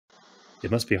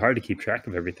It must be hard to keep track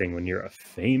of everything when you're a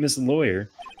famous lawyer.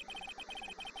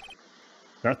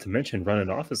 Not to mention run an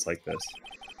office like this.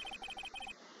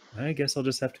 I guess I'll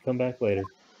just have to come back later.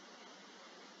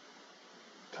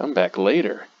 Come back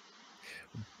later?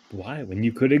 Why, when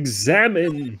you could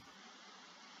examine?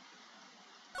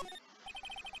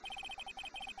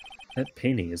 That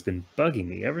painting has been bugging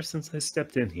me ever since I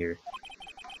stepped in here.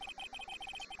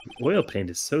 The oil paint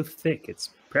is so thick,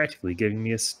 it's practically giving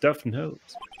me a stuffed nose.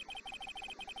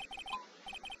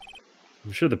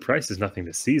 I'm sure the price is nothing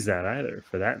to seize at either,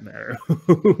 for that matter.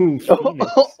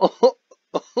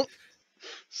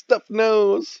 Stuffed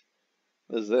nose.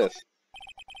 What is this?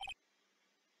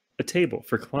 A table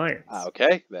for clients.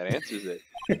 Okay, that answers it.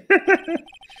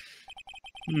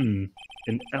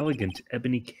 An elegant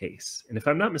ebony case. And if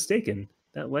I'm not mistaken,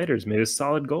 that lighter is made of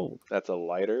solid gold. That's a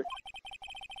lighter?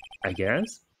 I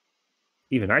guess.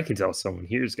 Even I can tell someone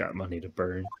here's got money to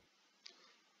burn.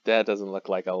 That doesn't look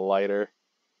like a lighter.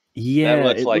 Yeah. That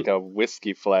looks like a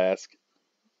whiskey flask.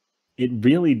 It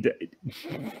really does.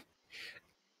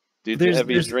 Dude's a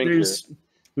heavy drinker.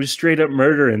 There's straight up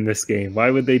murder in this game.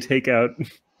 Why would they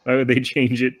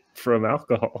change it from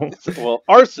alcohol? Well,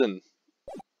 arson.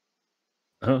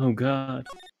 Oh, God.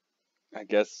 I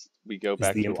guess we go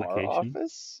back to our implication?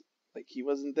 office? Like, he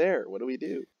wasn't there. What do we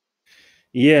do?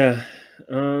 Yeah.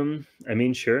 I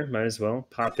mean, sure. Might as well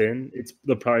pop in.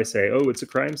 They'll probably say, oh, it's a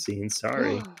crime scene.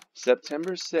 Sorry.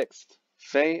 September 6th.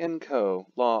 Faye & Co.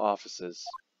 Law Offices.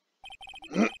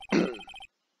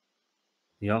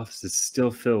 The office is still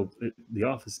filled. The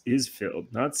office is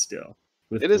filled, not still.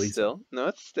 With It is police. still. No,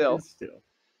 it's still. It is still.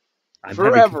 I'm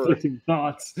Forever. having conflicting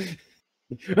thoughts.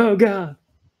 Oh, God.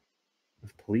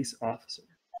 With police officer.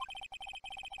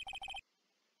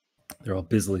 They're all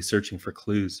busily searching for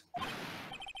clues.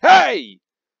 Hey!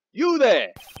 You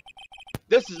there!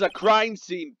 This is a crime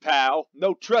scene, pal.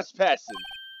 No trespassing.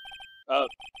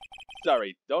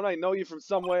 Sorry. Don't I know you from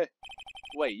somewhere?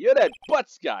 Wait, you're that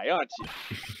Butts guy, aren't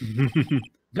you?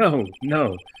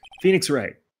 No. PhoeNicks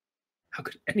Wright. How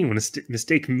could anyone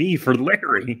mistake me for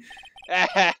Larry?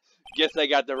 Guess I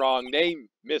got the wrong name,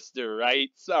 Mr. Wright.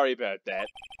 Sorry about that.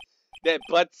 That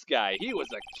Butts guy, he was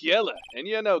a killer. And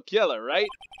you're no killer, right?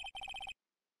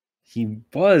 He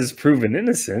was proven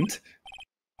innocent.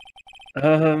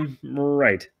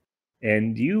 Right.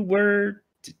 And you were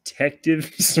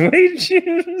Detective Suede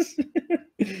Shoes?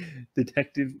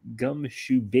 Detective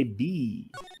Gumshoe Baby.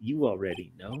 You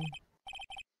already know.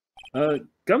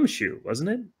 Gumshoe, wasn't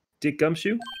it? Dick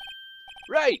Gumshoe?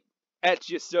 Right. At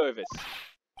your service.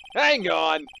 Hang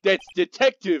on. That's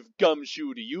Detective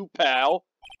Gumshoe to you, pal.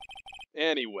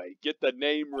 Anyway, get the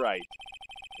name right.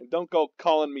 And don't go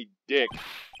calling me Dick.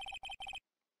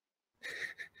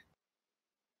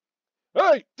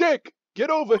 Hey, Dick! Get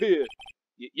over here!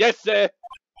 Yes, sir!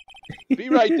 Be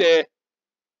right there.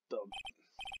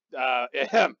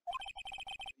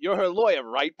 You're her lawyer,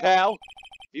 right, pal? If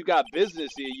you got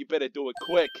business here, you better do it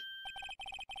quick.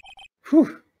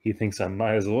 Whew, he thinks I'm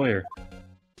Maya's lawyer.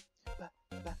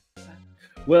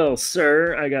 Well,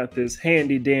 sir, I got this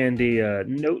handy-dandy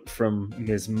note from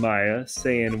Ms. Maya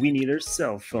saying we need her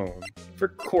cell phone for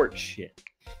court shit.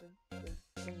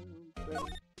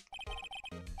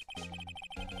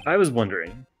 I was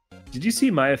wondering, did you see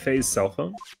Maya Faye's cell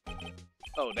phone?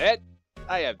 Oh, that?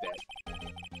 I have that.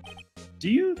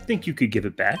 Do you think you could give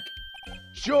it back?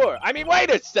 Sure. I mean, wait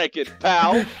a second,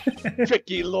 pal.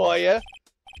 Tricky lawyer.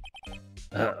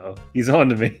 Uh-oh, he's on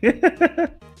to me.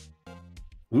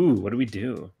 Ooh, what do we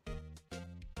do?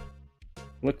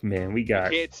 Look, man, we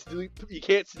got... You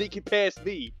can't sneak it past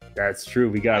me. That's true,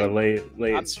 we gotta lay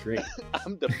it straight.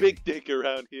 I'm the big dick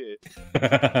around here.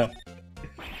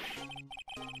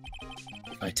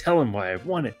 If I tell him why I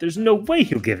want it, there's no way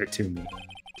he'll give it to me.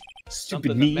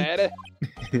 Stupid Something me. the matter?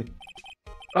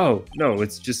 Oh, no,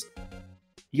 it's just...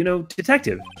 You know,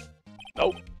 detective.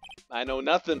 Nope. I know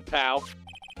nothing, pal.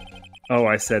 Oh,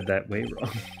 I said that way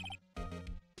wrong.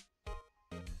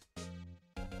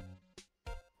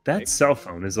 That cell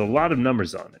phone has a lot of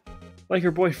numbers on it, like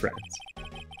her boyfriend's.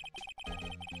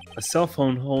 A cell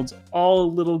phone holds all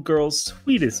a little girl's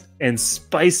sweetest and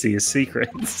spiciest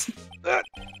secrets.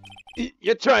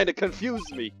 You're trying to confuse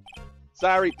me.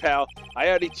 Sorry, pal. I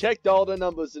already checked all the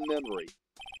numbers in memory.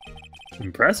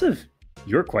 Impressive.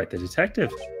 You're quite the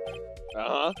detective.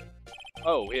 Uh-huh.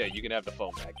 Oh, here, you can have the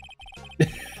phone back.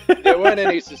 There weren't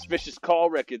any suspicious call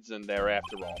records in there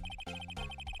after all.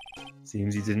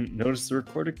 Seems you didn't notice the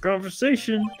recorded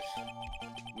conversation.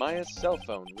 Maya's cell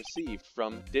phone received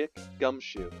from Dick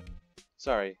Gumshoe.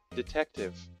 Sorry,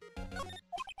 Detective.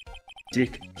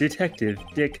 Detective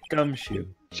Dick Gumshoe.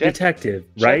 Check, Detective,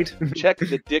 right? Check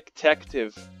the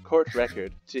Detective court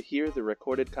record to hear the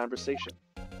recorded conversation.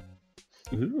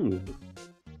 Ooh.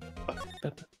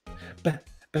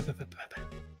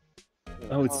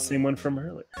 Oh, it's the same one from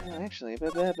earlier. Actually,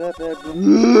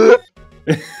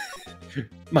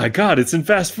 My God, it's in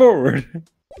fast forward.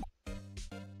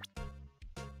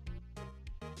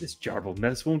 This jarbled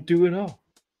mess won't do it all.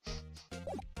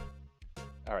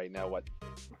 All right, now what?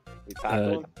 We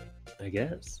tackle him? I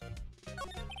guess.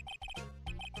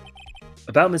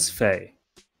 About Miss Faye.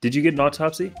 Did you get an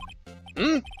autopsy?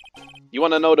 You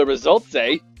want to know the results,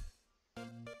 eh?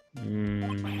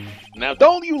 Now,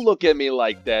 don't you look at me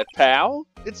like that, pal.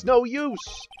 It's no use.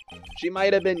 She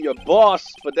might have been your boss,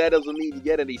 but that doesn't mean you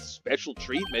get any special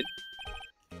treatment.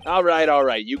 All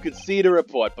right. You can see the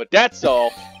report, but that's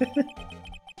all.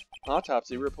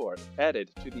 Autopsy report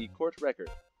added to the court record.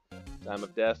 Time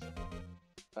of death,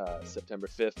 September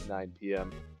 5th, 9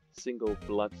 p.m. Single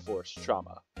blunt force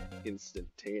trauma.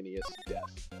 Instantaneous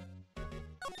death.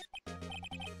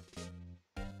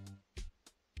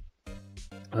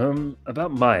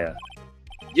 About Maya.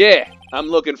 Yeah, I'm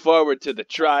looking forward to the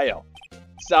trial.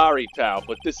 Sorry, pal,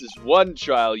 but this is one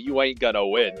trial you ain't gonna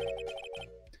win.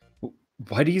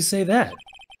 Why do you say that?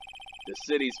 The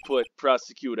city's put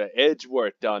Prosecutor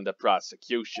Edgeworth on the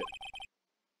prosecution.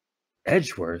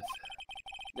 Edgeworth?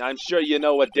 I'm sure you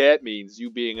know what that means, you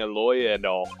being a lawyer and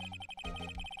all.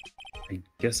 I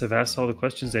guess I've asked all the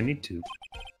questions I need to.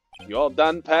 You all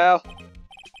done, pal?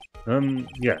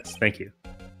 Yes, thank you.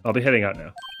 I'll be heading out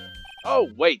now. Oh,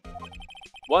 wait.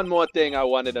 One more thing I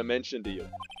wanted to mention to you.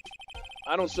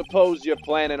 I don't suppose you're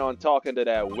planning on talking to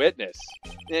that witness.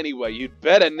 Anyway, you'd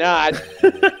better not.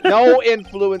 No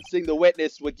influencing the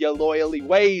witness with your lawyerly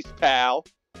ways, pal.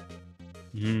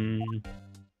 Come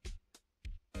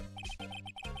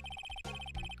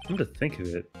to think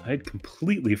of it, I had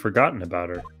completely forgotten about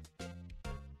her.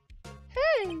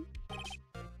 Hey!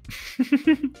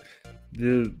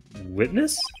 The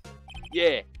witness?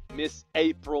 Yeah, Miss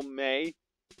April, May,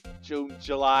 June,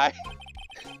 July.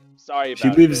 Sorry about She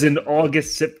lives in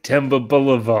August, September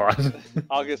Boulevard.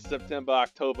 August, September,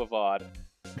 October Vod.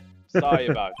 Sorry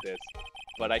about this,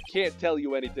 but I can't tell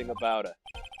you anything about her.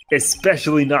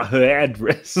 Especially not her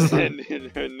address. And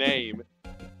her name.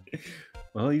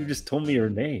 Well, you just told me her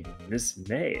name. Miss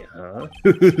May, huh?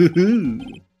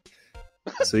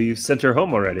 So you sent her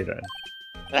home already then?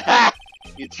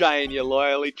 You trying your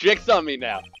loyally tricks on me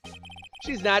now.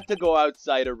 She's not to go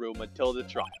outside her room until the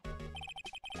trial.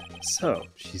 So,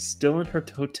 she's still in her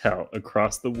hotel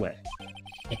across the way.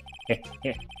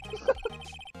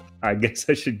 I guess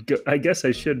I should go. I guess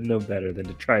I should know better than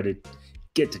to try to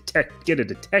get a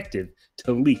detective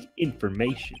to leak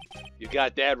information. You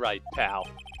got that right, pal.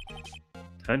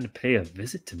 Time to pay a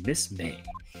visit to Miss May.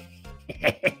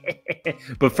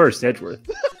 But first, Edgeworth.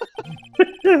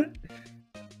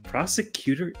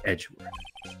 Prosecutor Edgeworth.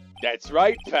 That's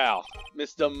right, pal.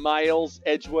 Mr. Miles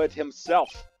Edgeworth himself.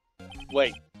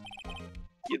 Wait,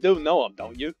 you do know him,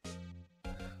 don't you?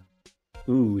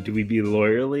 Ooh, do we be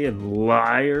lawyerly and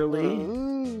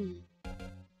liarly?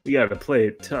 We gotta play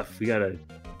it tough. We gotta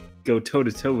go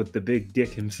toe-to-toe with the big dick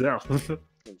himself.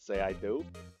 And say I do?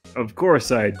 Of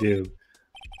course I do.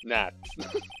 Nah.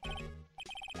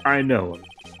 I know him.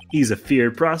 He's a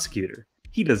feared prosecutor.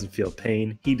 He doesn't feel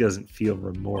pain. He doesn't feel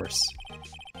remorse.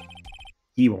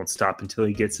 He won't stop until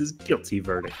he gets his guilty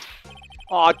verdict.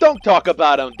 Aw, don't talk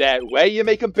about him that way. You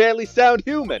make him barely sound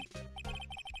human.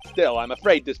 Still, I'm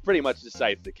afraid this pretty much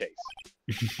decides the case.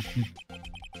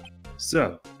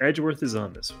 So, Edgeworth is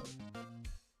on this one.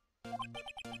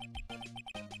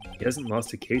 He hasn't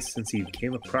lost a case since he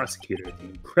became a prosecutor at the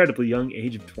incredibly young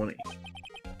age of 20.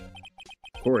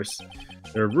 Of course,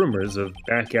 there are rumors of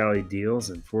back alley deals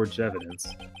and forged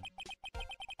evidence.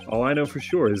 All I know for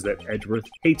sure is that Edgeworth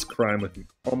hates crime with an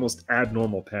almost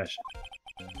abnormal passion.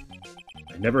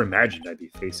 I never imagined I'd be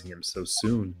facing him so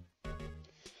soon.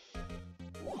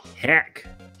 Heck.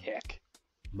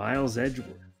 Miles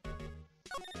Edgeworth.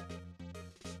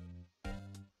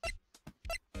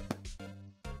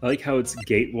 I like how it's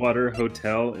Gatewater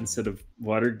Hotel instead of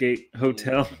Watergate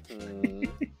Hotel.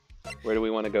 Where do we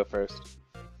want to go first?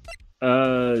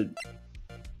 I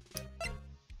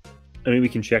mean, we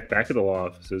can check back at the law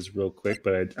offices real quick,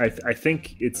 but I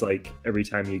think it's like every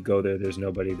time you go there, there's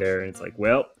nobody there, and it's like,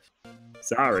 well,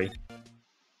 sorry.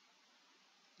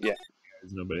 Yeah.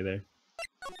 There's nobody there.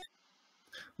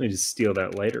 Let me just steal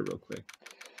that lighter real quick.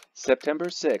 September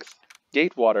 6th,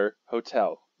 Gatewater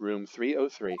Hotel, room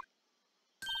 303.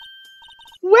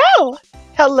 Well,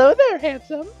 hello there,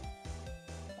 handsome.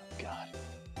 Oh, God.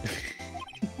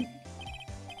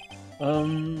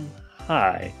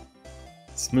 Hi.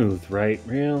 Smooth, right?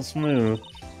 Real smooth.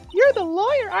 You're the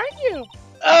lawyer, aren't you?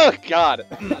 Oh, God.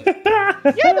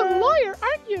 You're the lawyer,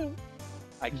 aren't you?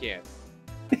 I can't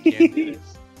do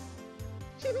this.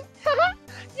 You're the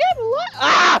lawyer.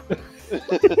 Ah!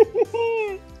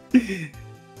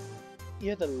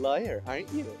 You're the lawyer,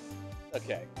 aren't you?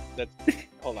 Okay, that's...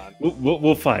 Hold on.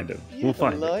 We'll find him. You're We'll the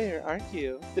find him. lawyer, aren't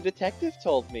you? The detective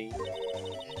told me.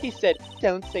 He said,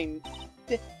 don't say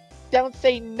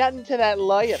nothing to that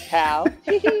lawyer, pal.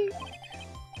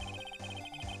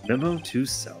 Memo to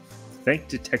self. Thank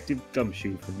Detective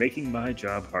Gumshoe for making my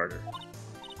job harder.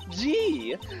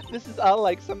 Gee, this is all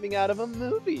like something out of a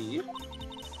movie.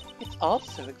 It's all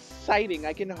so exciting,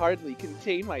 I can hardly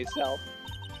contain myself.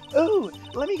 Ooh,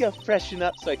 let me go freshen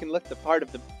up so I can look the part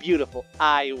of the beautiful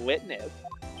eyewitness.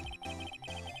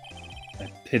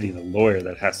 I pity the lawyer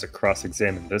that has to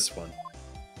cross-examine this one.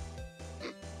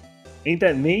 Ain't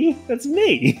that me? That's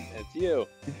me! It's you.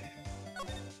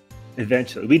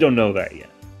 Eventually. We don't know that yet.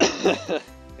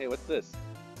 Hey, what's this?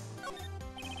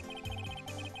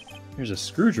 There's a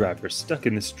screwdriver stuck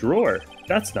in this drawer.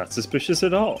 That's not suspicious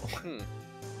at all.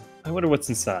 I wonder what's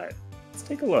inside. Let's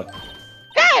take a look.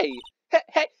 Hey!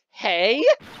 Hey!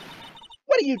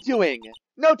 What are you doing?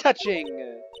 No touching!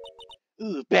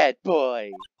 Ooh, bad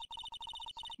boy.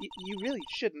 You really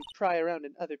shouldn't pry around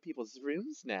in other people's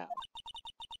rooms now.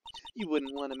 You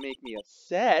wouldn't want to make me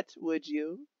upset, would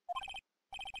you?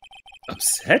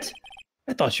 Upset?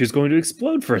 I thought she was going to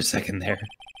explode for a second there.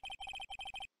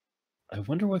 I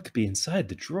wonder what could be inside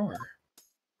the drawer.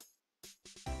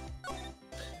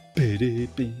 Do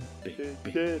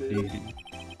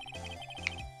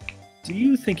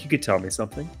you think you could tell me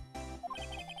something?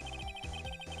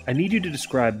 I need you to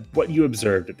describe what you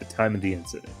observed at the time of the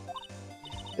incident.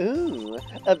 Ooh,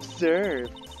 observe.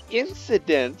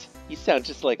 Incident. You sound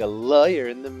just like a lawyer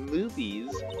in the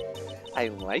movies. I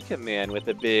like a man with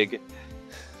a big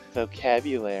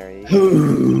vocabulary.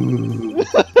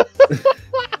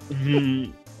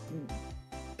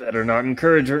 Better not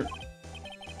encourage her.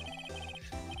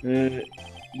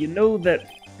 You know that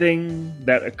thing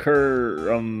that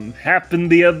happened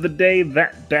the other day?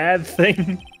 That bad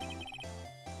thing?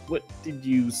 What did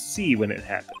you see when it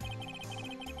happened?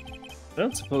 I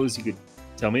don't suppose you could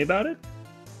tell me about it?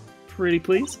 Pretty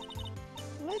please?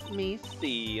 Let me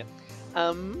see.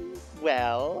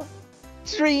 Well,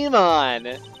 dream on!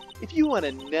 If you want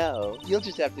to know, you'll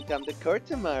just have to come to court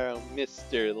tomorrow,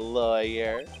 Mr.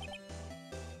 Lawyer.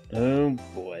 Oh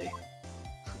boy.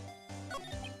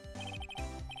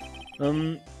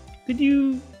 Could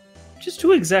you... just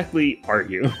who exactly are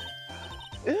you?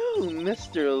 Ooh,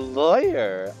 Mr.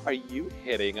 Lawyer, are you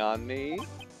hitting on me?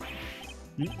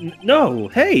 No,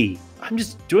 hey! I'm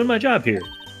just doing my job here.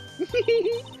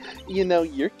 You know,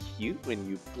 you're cute when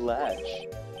you blush.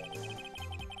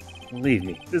 Believe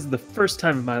me, this is the first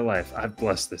time in my life I've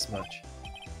blushed this much.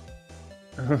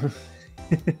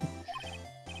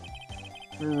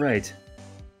 Right.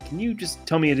 Can you just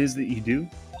tell me what it is that you do?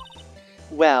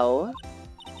 Well,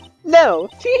 no.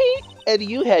 And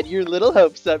you had your little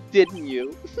hopes up, didn't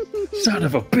you? Son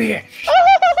of a bitch!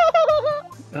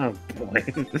 Oh boy.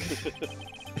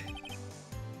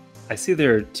 I see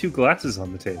there are 2 glasses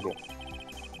on the table.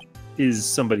 Is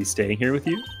somebody staying here with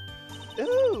you?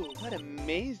 Ooh, what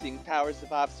amazing powers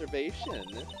of observation.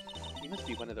 You must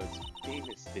be one of those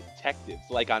famous detectives,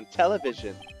 like on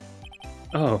television.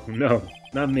 Oh, no,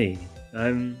 not me.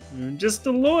 I'm just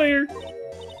a lawyer.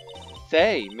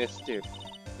 Say, Mr.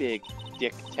 Big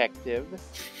Dick Detective,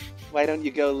 why don't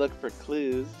you go look for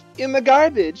clues in the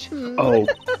garbage? Oh,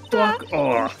 fuck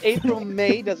off. April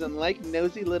May doesn't like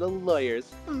nosy little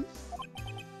lawyers.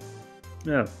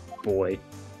 Oh, boy.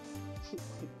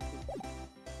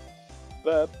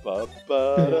 The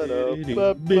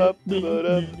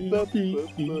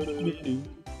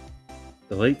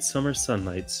late summer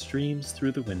sunlight streams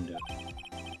through the window.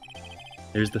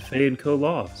 There's the Fay & Co.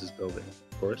 Law Offices building,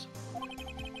 of course.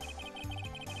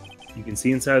 You can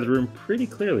see inside the room pretty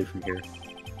clearly from here.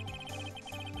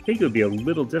 I think it would be a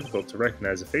little difficult to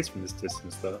recognize a face from this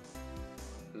distance, though.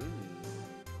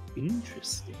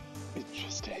 Interesting.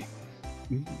 Interesting.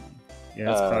 Yeah,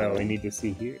 that's probably all we need to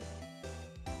see here.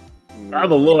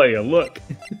 I'm a lawyer, look!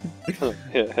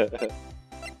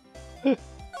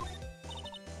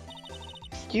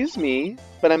 Excuse me,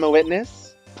 but I'm a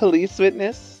witness? Police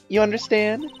witness? You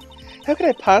understand? How could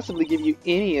I possibly give you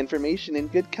any information in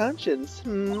good conscience,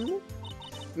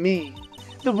 Me,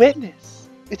 the witness.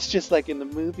 It's just like in the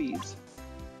movies.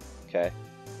 Okay.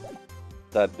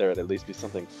 Thought there would at least be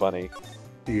something funny.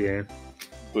 Yeah.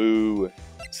 Boo.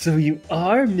 So you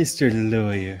are Mr.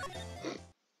 Lawyer.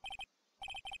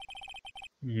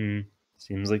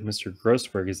 Seems like Mr.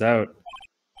 Grossberg is out.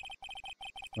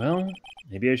 Well,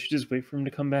 maybe I should just wait for him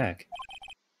to come back.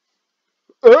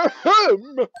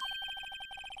 Ahem!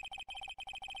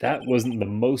 That wasn't the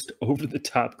most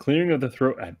over-the-top clearing of the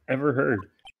throat I've ever heard.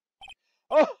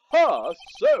 Aha!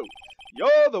 So,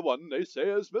 you're the one they say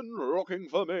has been rocking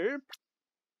for me.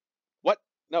 What?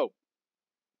 No.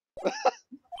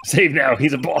 Save now,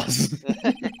 he's a boss.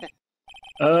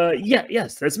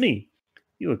 Yes, that's me.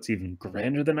 He looks even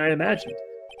grander than I imagined.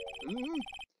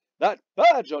 That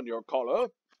badge on your collar.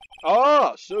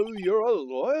 Ah, so you're a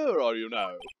lawyer, are you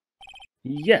now?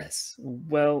 Yes,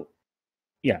 well,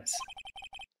 yes.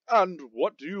 And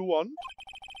what do you want?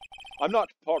 I'm not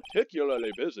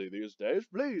particularly busy these days.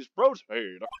 Please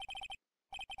proceed.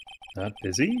 Not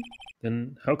busy?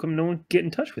 Then how come no one can get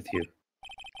in touch with you?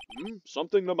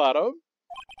 Something the matter?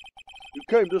 You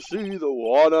came to see the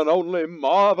one and only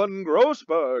Marvin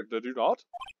Grossberg, did you not?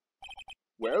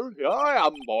 Well, here I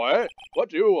am, boy. What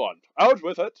do you want? Out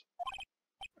with it.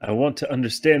 I want to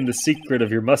understand the secret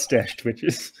of your mustache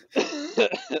twitches. I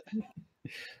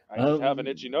just have an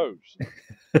itchy nose.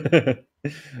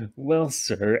 Well,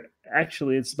 sir,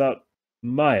 actually it's about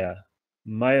Maya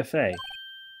Fey.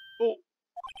 Oh.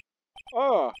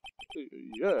 Ah,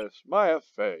 yes, Maya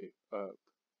Fey.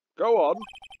 Go on.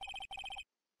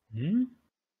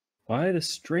 Why the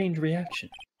strange reaction?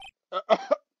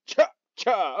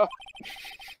 Cha!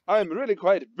 I'm really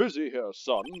quite busy here,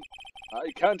 son. I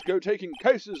can't go taking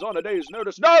cases on a day's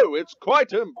notice. No, it's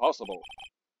quite impossible.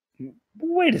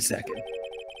 Wait a second.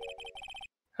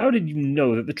 How did you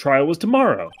know that the trial was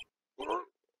tomorrow?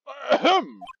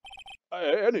 Ahem.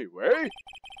 Anyway,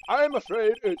 I'm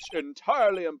afraid it's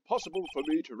entirely impossible for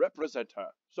me to represent her.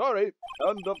 Sorry,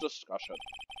 end of discussion.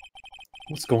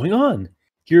 What's going on?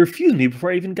 He refused me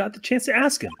before I even got the chance to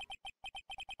ask him.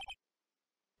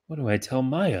 What do I tell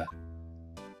Maya?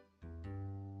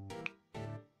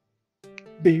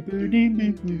 Hey,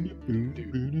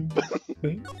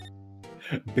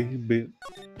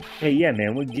 yeah,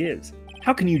 man, what gives?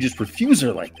 How can you just refuse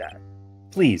her like that?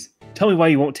 Please, tell me why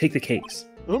you won't take the case.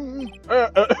 Well,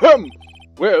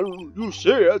 you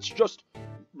see, it's just...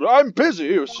 I'm busy,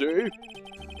 you see.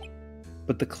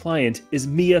 But the client is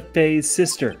Mia Fey's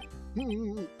sister.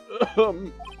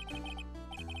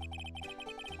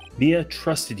 Mia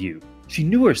trusted you. She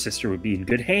knew her sister would be in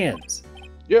good hands.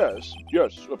 Yes,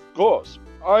 of course.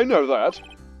 I know that.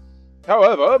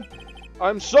 However,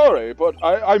 I'm sorry, but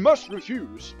I must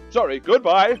refuse. Sorry,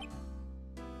 goodbye.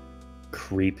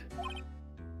 Creep.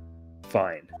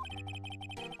 Fine.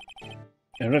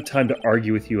 I don't have time to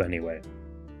argue with you anyway.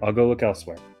 I'll go look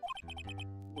elsewhere.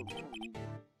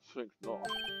 Think not.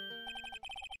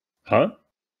 Huh?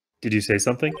 Did you say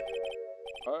something?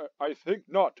 I think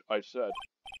not, I said.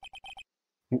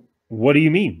 What do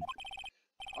you mean?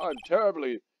 I'm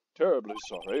terribly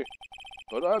sorry,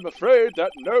 but I'm afraid that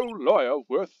no lawyer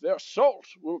worth their salt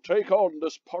will take on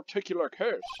this particular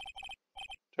case.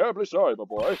 Terribly sorry, my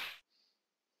boy.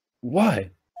 Why?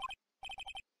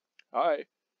 I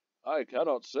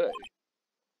cannot say.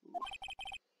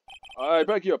 I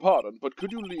beg your pardon, but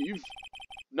could you leave?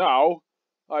 Now?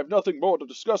 I've nothing more to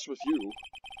discuss with you.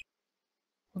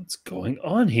 What's going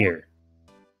on here?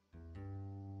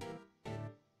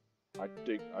 I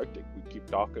think we keep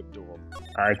talking to him.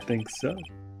 I think so.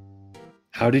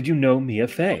 How did you know Mia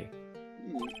Fey?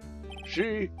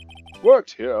 She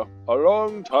worked here a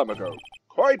long time ago.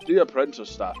 Quite the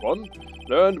apprentice, that one.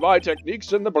 Learned my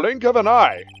techniques in the blink of an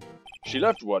eye. She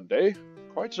left one day,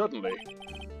 quite suddenly.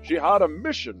 She had a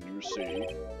mission, you see.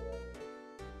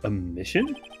 A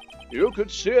mission? You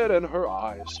could see it in her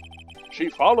eyes. She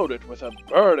followed it with a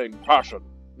burning passion.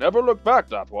 Never looked back,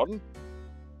 that one.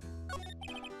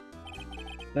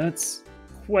 That's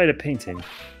quite a painting.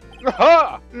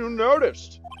 Aha! You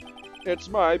noticed. It's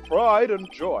my pride and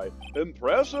joy.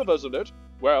 Impressive, isn't it?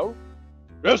 Well,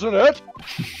 isn't it?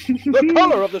 The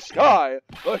color of the sky,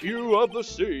 the hue of the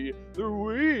sea, the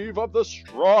weave of the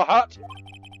straw hat.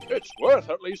 It's worth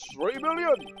at least 3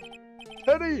 million.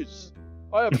 Pennies.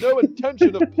 I have no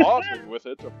intention of parting with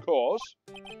it, of course.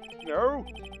 No,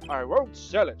 I won't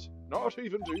sell it. Not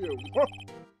even to you.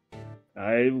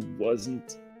 I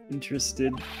wasn't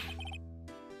interested.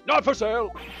 Not for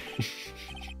sale.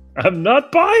 I'm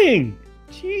not buying!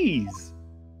 Jeez.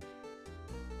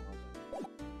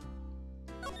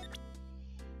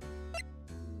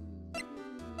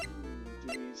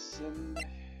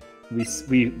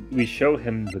 We show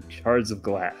him the shards of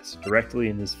glass directly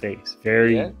in his face,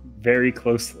 very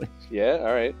closely. Yeah,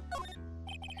 alright.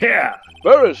 Yeah!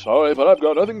 Very sorry, but I've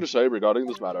got nothing to say regarding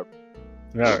this matter.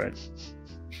 Alright.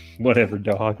 Whatever,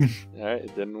 dog. Alright,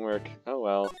 it didn't work. Oh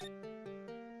well.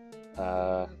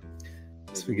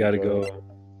 So we gotta go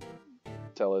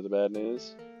tell her the bad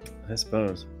news. I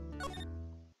suppose.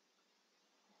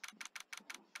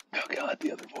 Oh god,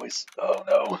 the other voice. Oh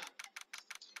no.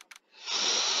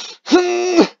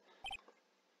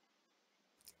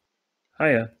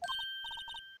 Hiya.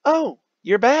 Oh,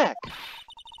 you're back.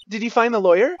 Did you find the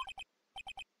lawyer?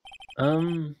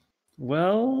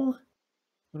 Well,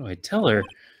 what do I tell her?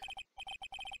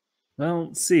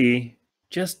 Well, see,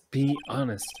 just be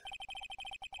honest.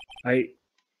 I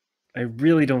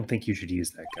really don't think you should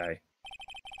use that guy.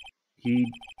 He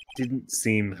didn't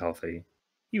seem healthy.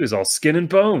 He was all skin and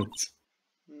bones.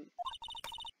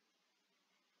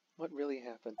 What really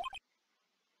happened?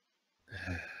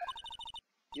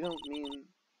 You don't mean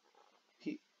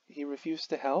he refused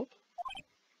to help?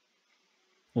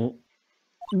 Well,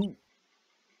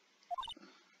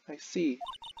 I see.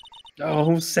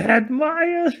 oh, sad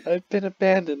Maya. I've been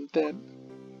abandoned then.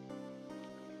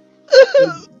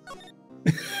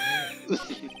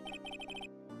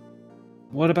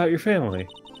 What about your family?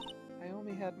 I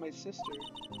only had my sister.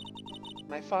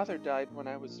 My father died when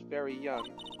I was very young,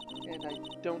 and I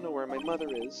don't know where my mother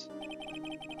is.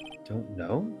 Don't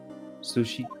know? So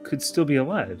she could still be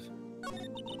alive.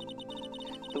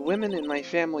 The women in my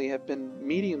family have been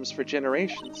mediums for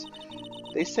generations.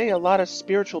 They say a lot of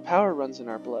spiritual power runs in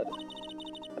our blood.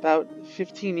 About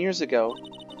 15 years ago,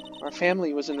 our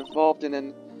family was involved in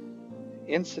an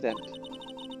incident.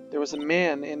 There was a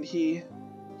man, and he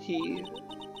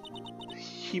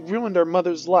ruined our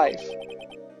mother's life.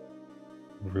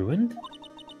 Ruined?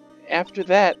 After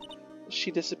that,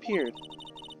 she disappeared.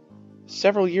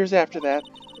 Several years after that,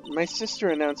 my sister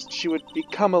announced she would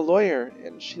become a lawyer,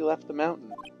 and she left the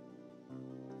mountain.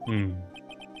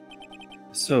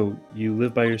 So, you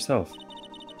live by yourself?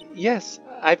 Yes,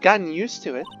 I've gotten used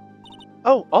to it.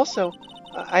 Oh, also,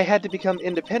 I had to become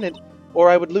independent, or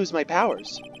I would lose my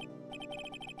powers.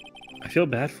 I feel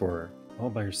bad for her, all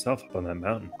by herself up on that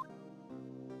mountain.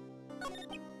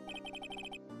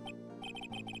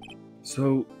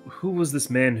 So, who was this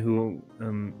man who,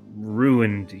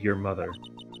 ruined your mother?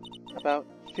 About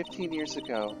 15 years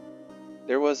ago,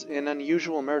 there was an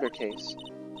unusual murder case.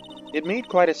 It made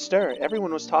quite a stir.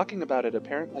 Everyone was talking about it,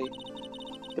 apparently.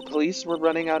 The police were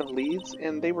running out of leads,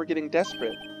 and they were getting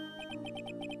desperate.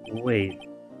 Wait,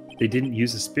 they didn't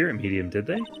use a spirit medium, did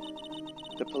they?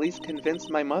 The police convinced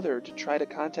my mother to try to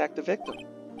contact the victim.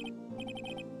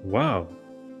 Wow.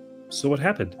 So what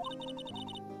happened?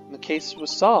 The case was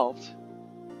solved.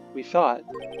 We thought.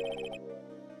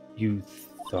 You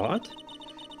thought?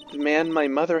 The man my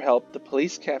mother helped the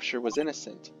police capture was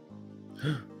innocent.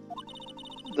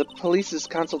 The police's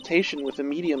consultation with the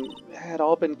medium had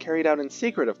all been carried out in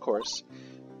secret, of course,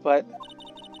 but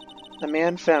the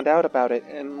man found out about it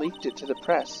and leaked it to the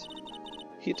press.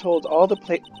 He told all the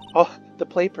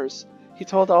papers. He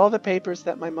told all the papers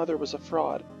that my mother was a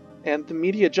fraud, and the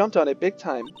media jumped on it big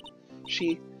time.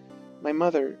 My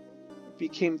mother,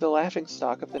 became the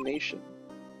laughingstock of the nation.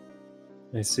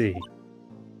 I see.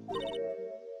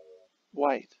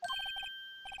 White.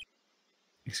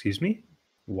 Excuse me?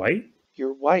 White?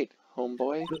 You're white,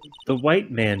 homeboy. The white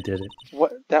man did it.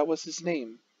 What? That was his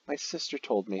name. My sister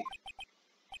told me.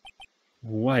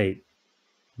 White.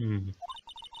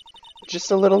 Just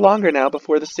a little longer now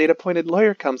before the state-appointed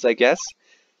lawyer comes, I guess.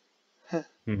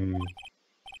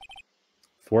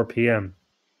 4 p.m.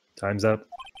 Time's up.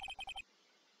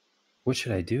 What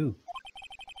should I do?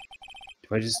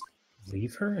 Do I just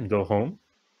leave her and go home?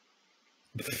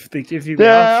 If they give you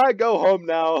Yeah, I go home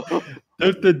now.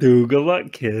 Do. Good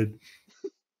luck, kid.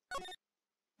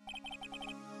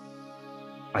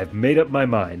 I've made up my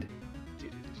mind.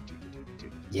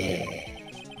 Yeah.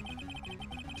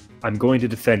 I'm going to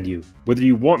defend you, whether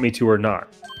you want me to or not.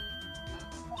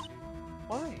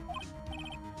 Why?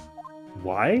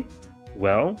 Why?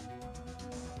 Well...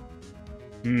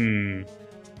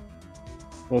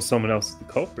 Well, someone else is the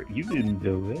culprit. You didn't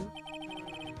do it.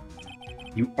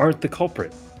 You aren't the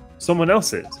culprit. Someone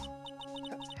else is.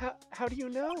 How do you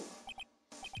know?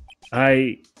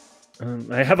 I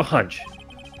have a hunch.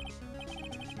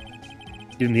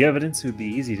 Given the evidence, it would be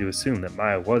easy to assume that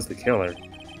Maya was the killer.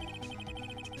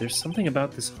 There's something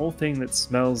about this whole thing that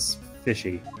smells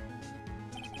fishy.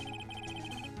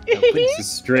 Now, this is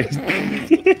strange.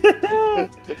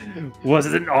 Was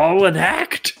it all an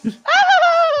act?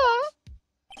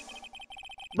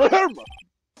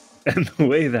 And the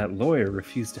way that lawyer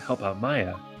refused to help out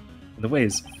Maya, and the way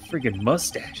his friggin'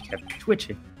 mustache kept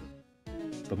twitching.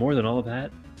 But more than all of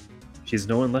that, she has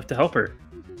no one left to help her.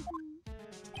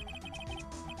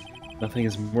 Nothing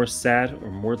is more sad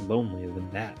or more lonely than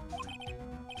that.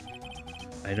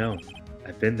 I know.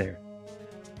 I've been there.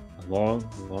 A long,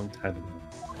 long time ago.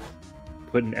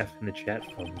 put an F in the chat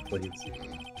for me, please?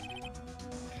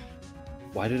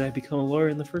 Why did I become a lawyer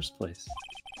in the first place?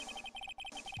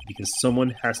 Because someone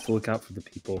has to look out for the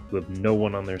people who have no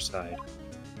one on their side.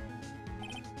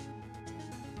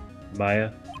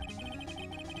 Maya,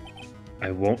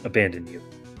 I won't abandon you.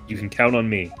 You can count on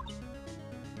me.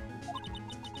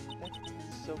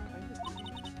 That's so kind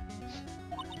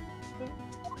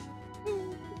of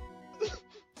you.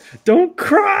 Don't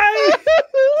cry!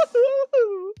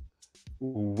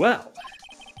 Well,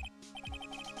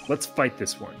 let's fight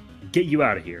this one. Get you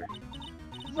out of here.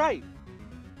 Right.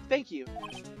 Thank you.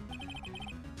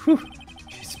 Whew.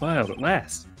 She smiled at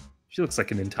last. She looks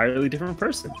like an entirely different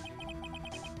person.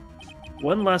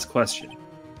 One last question.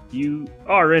 You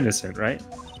are innocent, right?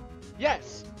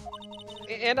 Yes.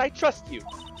 And I trust you.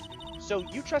 So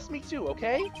you trust me too,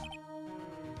 okay?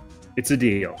 It's a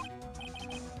deal.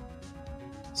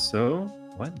 So,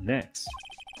 what next?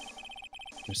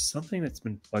 There's something that's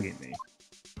been bugging me.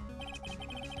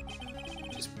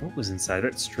 Just what was inside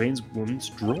that strange woman's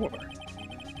drawer?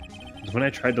 It was when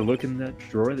I tried to look in that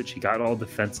drawer that she got all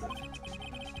defensive.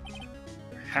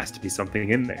 There has to be something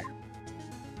in there.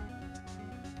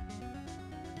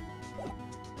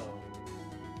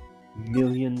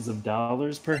 Millions of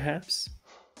dollars, perhaps?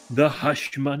 The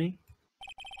hush money?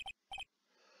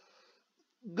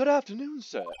 Good afternoon,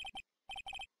 sir.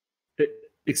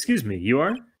 Excuse me, you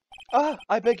are? Ah,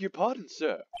 I beg your pardon,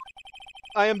 sir.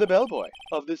 I am the bellboy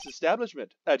of this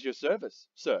establishment at your service,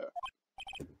 sir.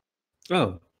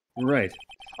 Oh, right.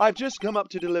 I've just come up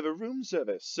to deliver room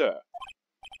service, sir.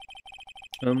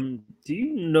 Do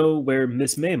you know where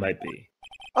Miss May might be?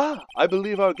 Ah, I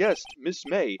believe our guest, Miss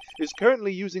May, is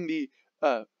currently using the,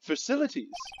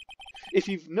 facilities. If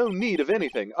you've no need of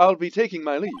anything, I'll be taking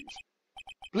my leave.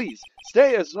 Please,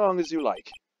 stay as long as you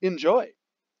like. Enjoy.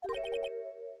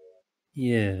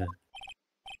 Yeah.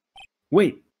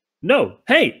 Wait! No!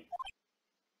 Hey!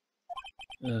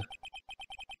 Why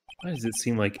does it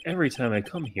seem like every time I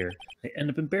come here, I end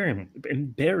up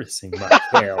embarrassing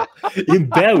myself?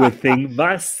 Embarrassing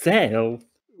myself!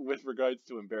 With regards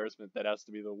to embarrassment, that has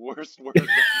to be the worst word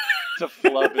to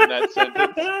flub in that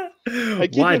sentence. I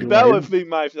keep embarrassing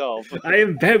myself. I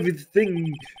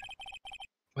embarrassing...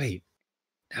 Wait.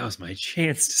 Now's my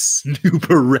chance to snoop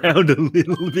around a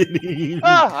little bit.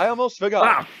 Ah, I almost forgot.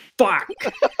 Ah, fuck!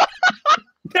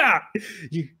 Ah,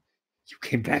 you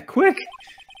came back quick.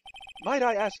 Might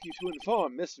I ask you to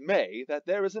inform Miss May that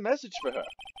there is a message for her?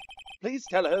 Please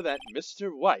tell her that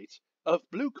Mr. White of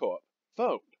Blue Corp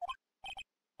phoned.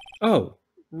 Oh,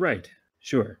 right.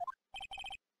 Sure.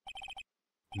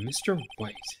 Mr.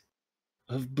 White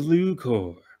of Blue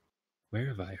Corp. Where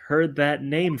have I heard that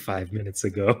name 5 minutes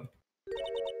ago?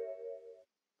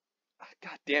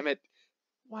 God damn it.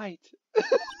 White.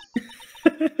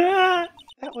 White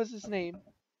That was his name.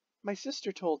 My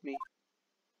sister told me.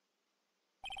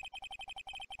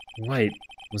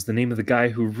 was the name of the guy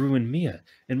who ruined Mia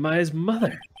and Maya's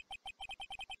mother.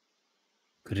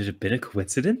 Could it have been a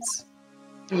coincidence?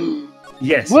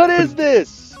 Yes. What is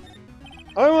this?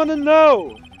 I want to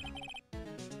know.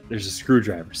 There's a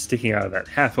screwdriver sticking out of that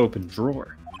half-open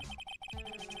drawer.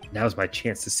 Now's my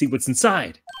chance to see what's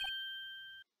inside.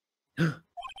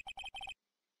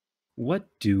 What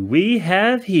do we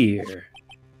have here?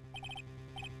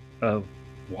 A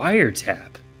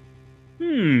wiretap.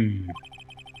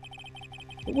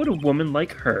 What would a woman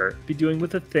like her be doing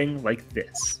with a thing like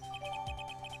this?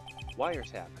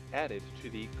 Wiretap added to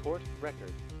the court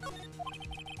record.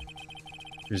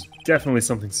 There's definitely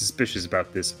something suspicious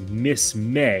about this Miss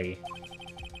May.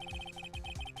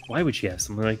 Why would she have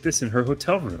something like this in her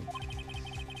hotel room?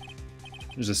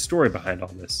 There's a story behind all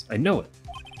this. I know it.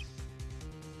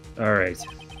 Alright.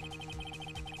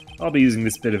 I'll be using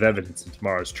this bit of evidence in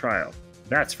tomorrow's trial.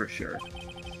 That's for sure.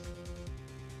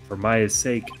 For Maya's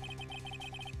sake.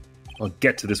 I'll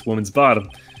get to this woman's bottom.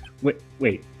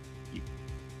 Wait.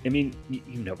 I mean,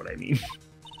 you know what I mean.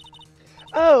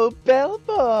 Oh,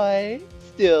 bellboy.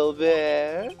 Still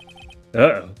there?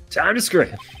 Uh-oh. Time to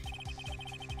scram.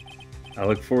 I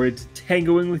look forward to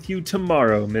tangoing with you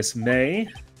tomorrow, Miss May.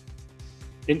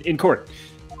 In court.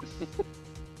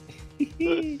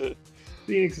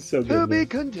 PhoeNicks is so good. To be man.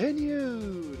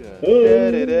 continued.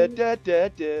 Oh.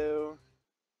 Da-da-da-da-da-do.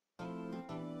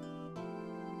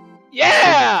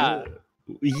 Yeah!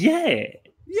 Yeah!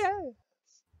 Yeah.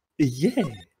 Yes!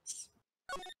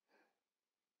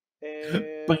 And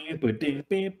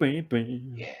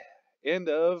yeah. End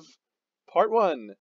of part 1.